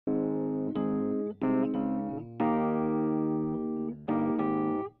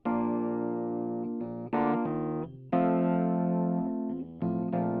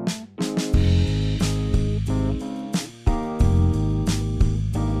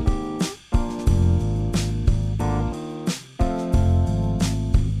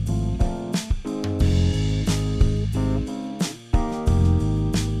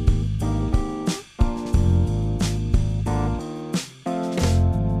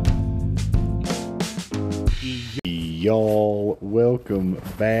y'all? Welcome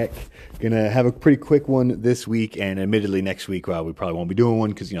back. Gonna have a pretty quick one this week, and admittedly next week, well, we probably won't be doing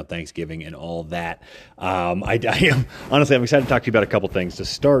one because, Thanksgiving and all that. I'm excited to talk to you about a couple things. To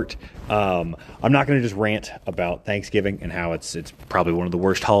start, I'm not gonna just rant about Thanksgiving and how it's probably one of the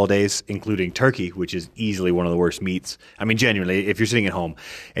worst holidays, including turkey, which is easily one of the worst meats. I mean, genuinely, if you're sitting at home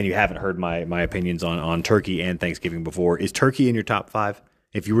and you haven't heard my opinions on turkey and Thanksgiving before, is turkey in your top five?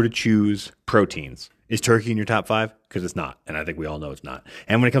 If you were to choose proteins, is turkey in your top five? Because it's not, and I think we all know it's not.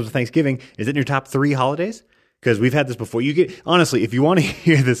 And when it comes to Thanksgiving, is it in your top three holidays? Because we've had this before. Honestly, if you want to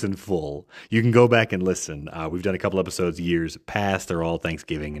hear this in full, you can go back and listen. We've done a couple episodes years past. They're all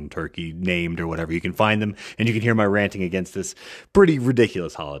Thanksgiving and turkey named or whatever. You can find them, and you can hear my ranting against this pretty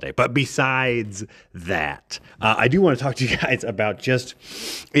ridiculous holiday. But besides that, I do want to talk to you guys about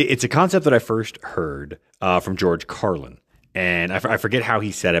it's a concept that I first heard from George Carlin. And I forget how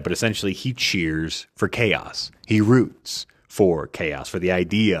he said it, but essentially he cheers for chaos. He roots for chaos, for the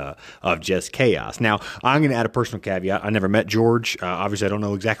idea of just chaos. Now, I'm going to add a personal caveat. I never met George. Obviously, I don't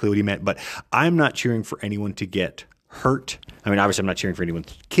know exactly what he meant, but I'm not cheering for anyone to get hurt. I mean, obviously, I'm not cheering for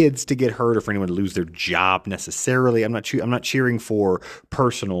anyone's kids to get hurt or for anyone to lose their job necessarily. I'm not cheering for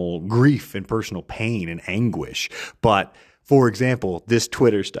personal grief and personal pain and anguish, but for example, this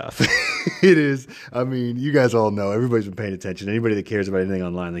Twitter stuff, you guys all know, everybody's been paying attention. Anybody that cares about anything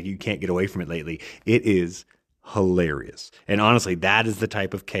online, you can't get away from it lately. It is hilarious. And honestly, that is the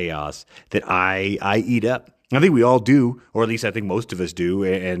type of chaos that I eat up. I think we all do, or at least I think most of us do.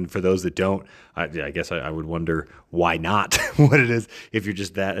 And for those that don't, I guess I would wonder why not, what it is. If you're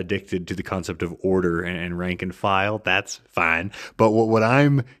just that addicted to the concept of order and rank and file, that's fine. But what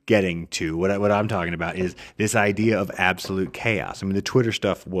I'm getting to, what I'm talking about is this idea of absolute chaos. I mean, the Twitter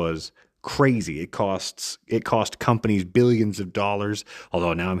stuff was crazy. It cost companies billions of dollars.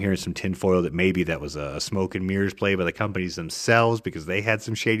 Although now I'm hearing some tinfoil that maybe that was a smoke and mirrors play by the companies themselves because they had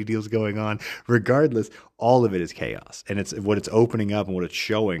some shady deals going on. Regardless, all of it is chaos. And what it's opening up and what it's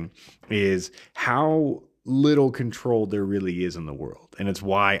showing is how little control there really is in the world. And it's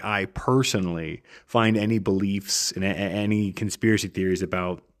why I personally find any beliefs and any conspiracy theories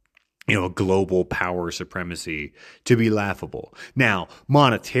about global power supremacy to be laughable. Now,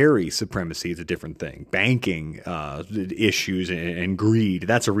 monetary supremacy is a different thing. Banking issues and greed,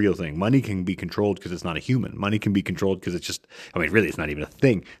 that's a real thing. Money can be controlled because it's not a human. Money can be controlled because really it's not even a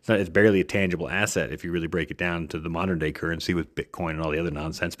thing. It's barely a tangible asset if you really break it down to the modern day currency with Bitcoin and all the other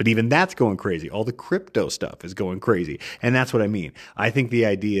nonsense. But even that's going crazy. All the crypto stuff is going crazy. And that's what I mean. I think the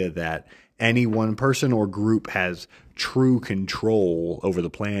idea that any one person or group has true control over the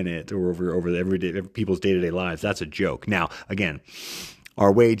planet or over everyday people's day-to-day lives, that's a joke. Now, again,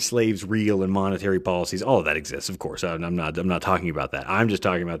 are wage slaves real and monetary policies? All of that exists, of course. I'm not talking about that. I'm just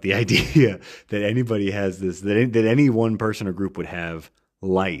talking about the idea that anybody has this, that any one person or group would have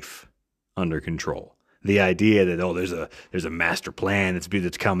life under control. The idea that, there's a master plan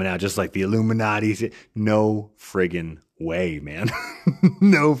that's coming out, just like the Illuminati. No friggin' way, man.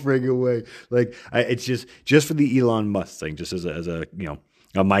 No friggin' way. It's just for the Elon Musk thing, just as a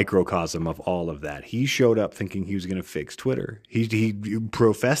microcosm of all of that. He showed up thinking he was going to fix Twitter. He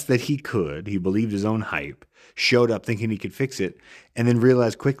professed that he could. He believed his own hype. Showed up thinking he could fix it, and then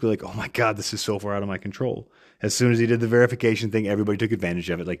realized quickly, oh my God, this is so far out of my control. As soon as he did the verification thing, everybody took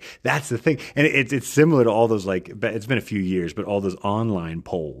advantage of it. That's the thing. And it's similar to all those, it's been a few years, but all those online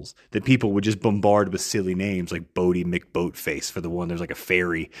polls that people would just bombard with silly names like Bodie McBoatface for the one. There's a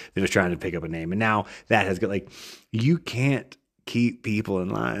fairy that was trying to pick up a name. And now that has got you can't keep people in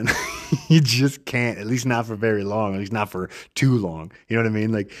line. You just can't, at least not for very long, at least not for too long. You know what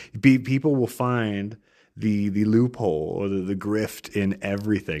I mean? People will find the loophole or the grift in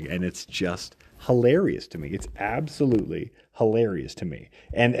everything. And it's just hilarious to me. It's absolutely hilarious to me.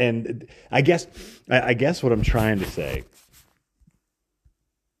 And I guess what I'm trying to say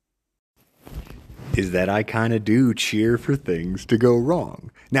is that I kind of do cheer for things to go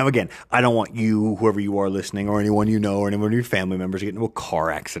wrong. Now, again, I don't want you, whoever you are listening, or anyone you know, or anyone of your family members to get into a car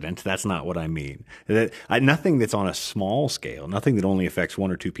accident. That's not what I mean. Nothing that's on a small scale, nothing that only affects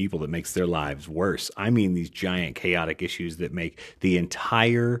one or two people that makes their lives worse. I mean these giant chaotic issues that make the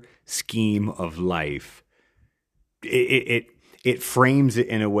entire scheme of life, it frames it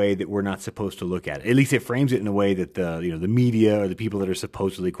in a way that we're not supposed to look at it. At least it frames it in a way that the media or the people that are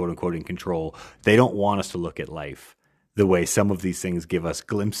supposedly quote unquote in control, they don't want us to look at life the way some of these things give us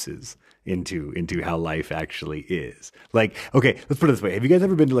glimpses into how life actually is. Okay, let's put it this way. Have you guys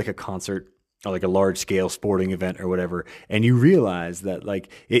ever been to a concert like a large scale sporting event or whatever, and you realize that like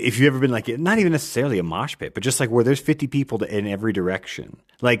if you've ever been like not even necessarily a mosh pit, but just like where there's 50 people in every direction.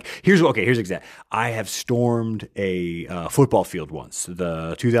 Like here's exact. I have stormed a football field once,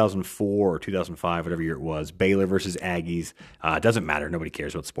 the 2004 or 2005, whatever year it was, Baylor versus Aggies. It doesn't matter. Nobody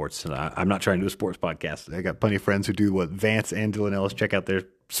cares about sports. I'm not trying to do a sports podcast. I got plenty of friends who do what Vance and Dylan Ellis. Check out their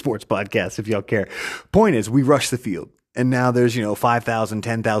sports podcasts if y'all care. Point is, we rush the field. And now there's, 5,000,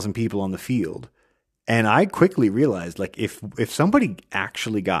 10,000 people on the field. And I quickly realized, like, if somebody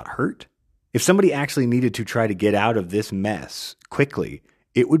actually got hurt, if somebody actually needed to try to get out of this mess quickly,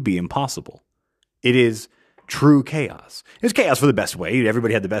 it would be impossible. It is true chaos. It was chaos for the best way.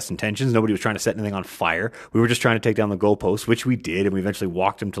 Everybody had the best intentions. Nobody was trying to set anything on fire. We were just trying to take down the goalposts, which we did. And we eventually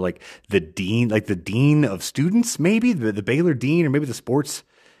walked him to like the dean of students, maybe the Baylor dean, or maybe the sports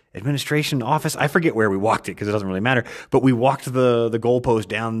administration office. I forget where we walked it because it doesn't really matter. But we walked the goalpost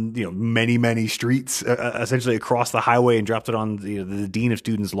down, many streets, essentially across the highway, and dropped it on the dean of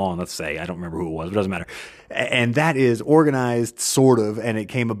students' lawn. Let's say, I don't remember who it was, but it doesn't matter. And that is organized, sort of, and it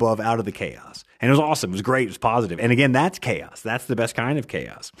came out of the chaos. And it was awesome. It was great. It was positive. And again, that's chaos. That's the best kind of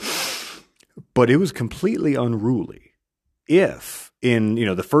chaos. But it was completely unruly. If in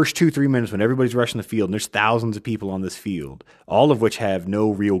the first 2-3 minutes when everybody's rushing the field and there's thousands of people on this field, all of which have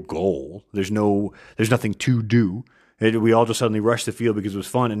no real goal, there's nothing to do. We all just suddenly rushed the field because it was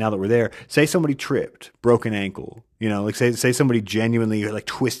fun, and now that we're there, say somebody tripped, broke an ankle, like say somebody genuinely like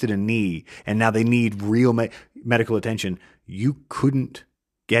twisted a knee, and now they need real medical attention. You couldn't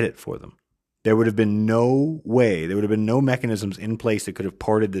get it for them. There would have been no way, there would have been no mechanisms in place that could have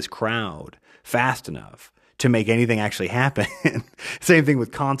parted this crowd fast enough to make anything actually happen. Same thing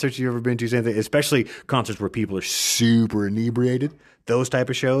with concerts you've ever been to, same thing, especially concerts where people are super inebriated. Those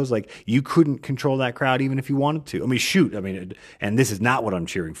type of shows, like you couldn't control that crowd even if you wanted to. I mean, shoot. And this is not what I'm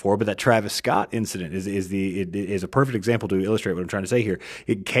cheering for, but that Travis Scott incident is a perfect example to illustrate what I'm trying to say here.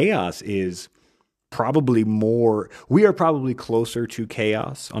 Chaos is probably more. We are probably closer to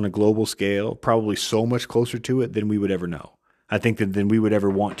chaos on a global scale, probably so much closer to it than we would ever know. I think than we would ever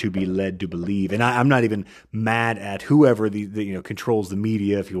want to be led to believe. And I'm not even mad at whoever controls the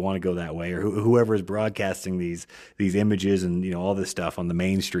media, if you want to go that way, or whoever is broadcasting these images and all this stuff on the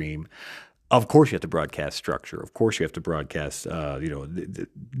mainstream. Of course, you have to broadcast structure. Of course, you have to broadcast the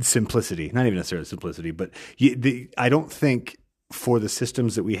simplicity. Not even necessarily simplicity, but I don't think for the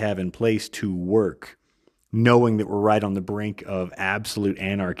systems that we have in place to work, knowing that we're right on the brink of absolute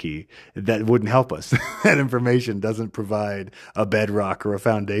anarchy, that wouldn't help us. That information doesn't provide a bedrock or a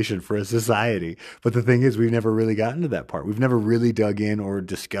foundation for a society. But the thing is, we've never really gotten to that part. We've never really dug in or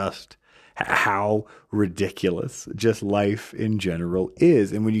discussed how ridiculous just life in general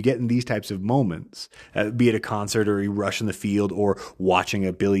is. And when you get in these types of moments, be it a concert or you rush in the field or watching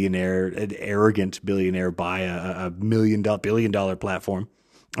an arrogant billionaire buy a billion dollar platform.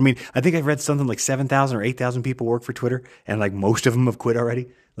 I mean, I think I've read something like 7,000 or 8,000 people work for Twitter, and like most of them have quit already.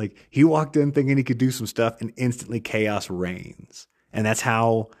 Like he walked in thinking he could do some stuff, and instantly chaos reigns. And that's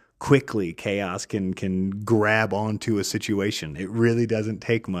how quickly chaos can grab onto a situation. It really doesn't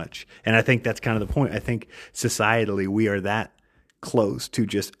take much. And I think that's kind of the point. I think societally we are that close to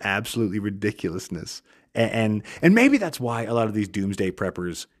just absolutely ridiculousness. And maybe that's why a lot of these doomsday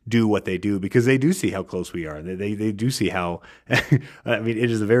preppers do what they do, because they do see how close we are. They do see how, I mean, it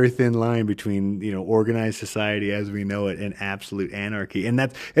is a very thin line between, organized society as we know it and absolute anarchy.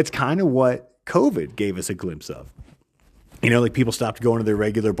 And it's kind of what COVID gave us a glimpse of. Like people stopped going to their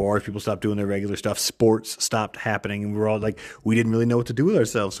regular bars, people stopped doing their regular stuff, sports stopped happening, and we were all like, we didn't really know what to do with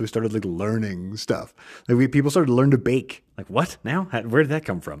ourselves, so we started like learning stuff. Like people started to learn to bake. Like what now? Where did that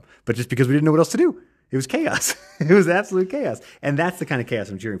come from? But just because we didn't know what else to do. It was chaos. It was absolute chaos. And that's the kind of chaos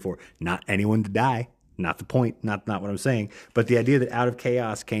I'm cheering for. Not anyone to die. Not the point. Not what I'm saying. But the idea that out of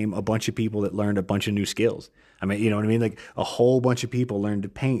chaos came a bunch of people that learned a bunch of new skills. I mean, you know what I mean? Like a whole bunch of people learned to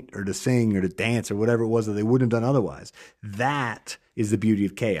paint or to sing or to dance or whatever it was that they wouldn't have done otherwise. That is the beauty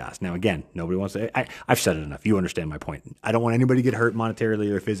of chaos. Now, again, nobody wants to. I've said it enough. You understand my point. I don't want anybody to get hurt monetarily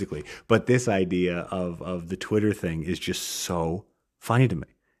or physically. But this idea of the Twitter thing is just so funny to me.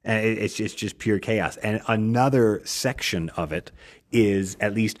 And it's just pure chaos. And another section of it is,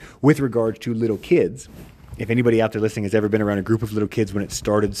 at least with regards to little kids, if anybody out there listening has ever been around a group of little kids when it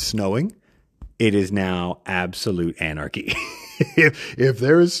started snowing, it is now absolute anarchy. If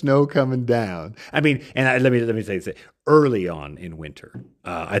there is snow coming down, I mean, and let me say this, early on in winter,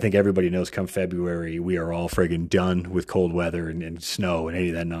 I think everybody knows come February, we are all friggin' done with cold weather and snow and any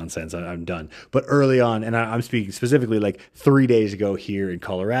of that nonsense. I'm done. But early on, and I'm speaking specifically like 3 days ago here in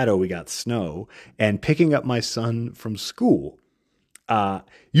Colorado, we got snow, and picking up my son from school,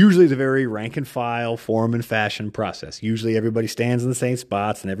 Usually it's a very rank and file form and fashion process. Usually everybody stands in the same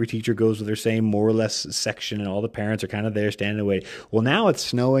spots and every teacher goes with their same more or less section and all the parents are kind of there standing away. Well, now it's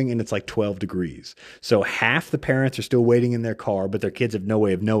snowing and it's like 12 degrees. So half the parents are still waiting in their car, but their kids have no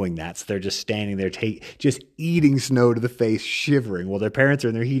way of knowing that. So they're just standing there, just eating snow to the face, shivering. Well, their parents are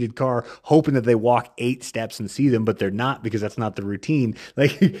in their heated car hoping that they walk 8 steps and see them, but they're not because that's not the routine.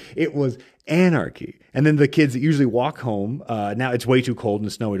 Like it was anarchy. And then the kids that usually walk home, now it's way too cold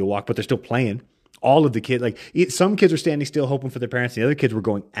and snowy to walk, but they're still playing. All of the kids, some kids are standing still hoping for their parents. The other kids were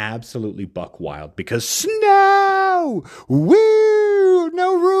going absolutely buck wild because snow, woo,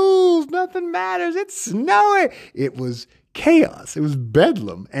 no rules, nothing matters. It's snowing. It was chaos. It was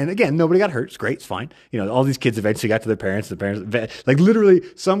bedlam. And again, nobody got hurt. It's great. It's fine. All these kids eventually got to their parents. The parents, literally,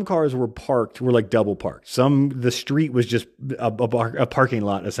 some cars were double parked. The street was just a parking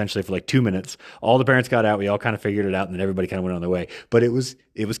lot essentially for 2 minutes. All the parents got out. We all kind of figured it out, and then everybody kind of went on their way. But it was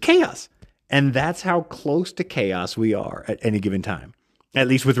chaos. And that's how close to chaos we are at any given time, at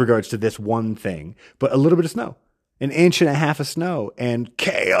least with regards to this one thing. But a little bit of snow. 1.5 inches of snow and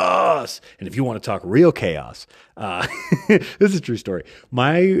chaos. And if you want to talk real chaos, this is a true story.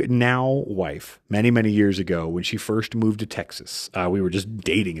 My now wife, many, many years ago, when she first moved to Texas, we were just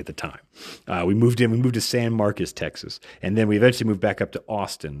dating at the time. We moved to San Marcos, Texas. And then we eventually moved back up to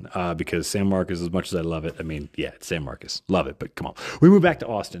Austin because San Marcos, as much as I love it, it's San Marcos. Love it, but come on. We moved back to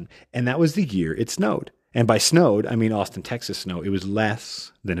Austin, and that was the year it snowed. And by snowed, I mean Austin, Texas snow. It was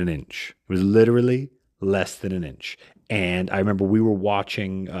less than an inch. It was literally less than an inch. And I remember we were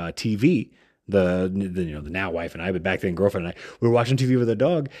watching TV, the now wife and I, but back then girlfriend and I, we were watching TV with our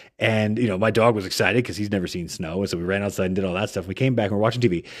dog. And, my dog was excited because he's never seen snow. And so we ran outside and did all that stuff. We came back and we're watching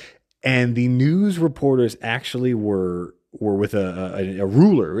TV. And the news reporters actually were with a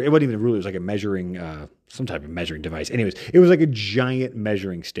ruler. It wasn't even a ruler. It was like a measuring, some type of measuring device. Anyways, it was like a giant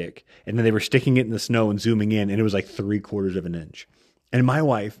measuring stick. And then they were sticking it in the snow and zooming in. And it was like 3/4 of an inch. And my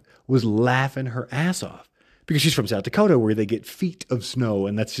wife was laughing her ass off because she's from South Dakota where they get feet of snow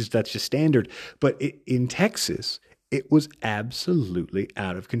and that's just standard. But in Texas, it was absolutely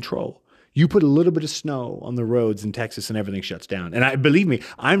out of control. You put a little bit of snow on the roads in Texas and everything shuts down. And believe me,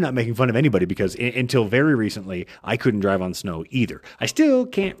 I'm not making fun of anybody because until very recently, I couldn't drive on snow either. I still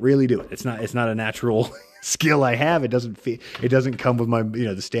can't really do it. It's not a natural skill I have. It doesn't come with my,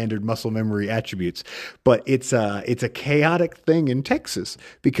 the standard muscle memory attributes, but it's a chaotic thing in Texas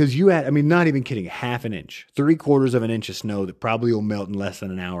because you had, not even kidding, 1/2 inch, 3/4 of an inch of snow that probably will melt in less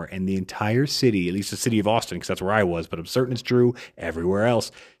than an hour. And the entire city, at least the city of Austin, because that's where I was, but I'm certain it's true everywhere else,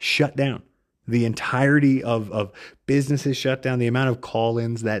 shut down. The entirety of businesses shut down. The amount of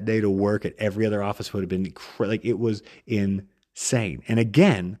call-ins that day to work at every other office would have been it was insane. And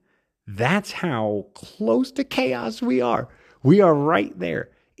again, that's how close to chaos we are. We are right there.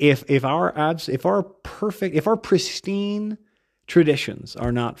 If our pristine traditions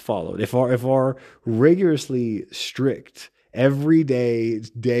are not followed, if our rigorously strict every day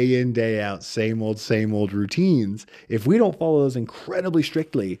in, day out, same old routines, if we don't follow those incredibly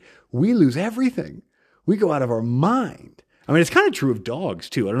strictly, we lose everything. We go out of our mind. It's kind of true of dogs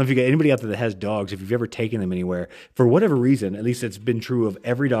too. I don't know if you got anybody out there that has dogs, if you've ever taken them anywhere, for whatever reason, at least it's been true of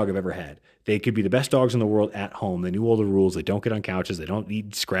every dog I've ever had. They could be the best dogs in the world at home. They knew all the rules. They don't get on couches. They don't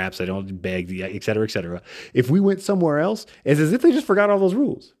eat scraps. They don't beg, et cetera, et cetera. If we went somewhere else, it's as if they just forgot all those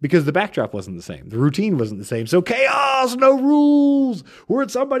rules because the backdrop wasn't the same. The routine wasn't the same. So chaos, no rules. We're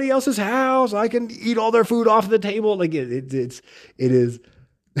at somebody else's house. I can eat all their food off the table. It is...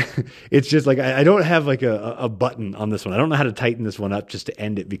 It's just I don't have a button on this one. I don't know how to tighten this one up just to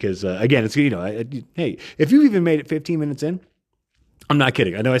end it because again, it's hey, if you've even made it 15 minutes in, I'm not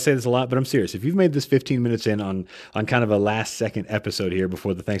kidding. I know I say this a lot, but I'm serious. If you've made this 15 minutes in on kind of a last second episode here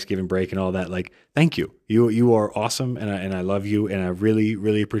before the Thanksgiving break and all that, thank you. You are awesome and I love you and I really,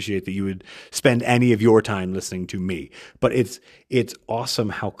 really appreciate that you would spend any of your time listening to me. But it's awesome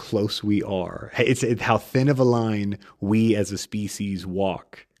how close we are. It's how thin of a line we as a species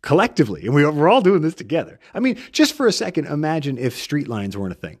walk collectively. And we're all doing this together. Just for a second, imagine if street lines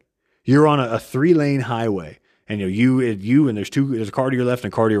weren't a thing. You're on a 3-lane highway. And you and there's a car to your left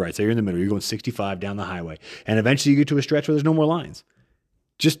and a car to your right. So you're in the middle. You're going 65 down the highway. And eventually you get to a stretch where there's no more lines.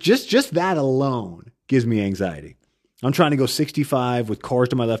 Just that alone gives me anxiety. I'm trying to go 65 with cars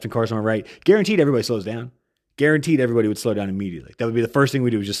to my left and cars to my right. Guaranteed everybody slows down. Guaranteed everybody would slow down immediately. That would be the first thing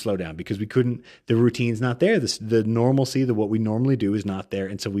we do is just slow down because we couldn't, the routine's not there. The normalcy, what we normally do is not there.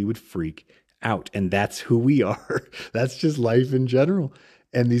 And so we would freak out. And that's who we are. That's just life in general.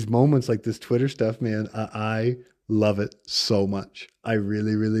 And these moments like this Twitter stuff, man, I love it so much. I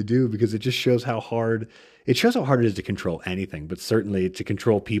really, really do, because it just shows how hard it is to control anything, but certainly to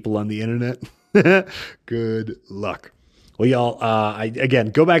control people on the internet. Good luck. Well, y'all, again,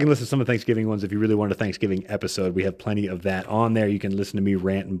 go back and listen to some of the Thanksgiving ones if you really want a Thanksgiving episode. We have plenty of that on there. You can listen to me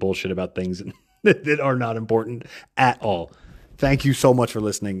rant and bullshit about things that are not important at all. Thank you so much for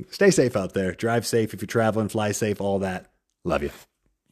listening. Stay safe out there. Drive safe if you're traveling. Fly safe, all that. Love you.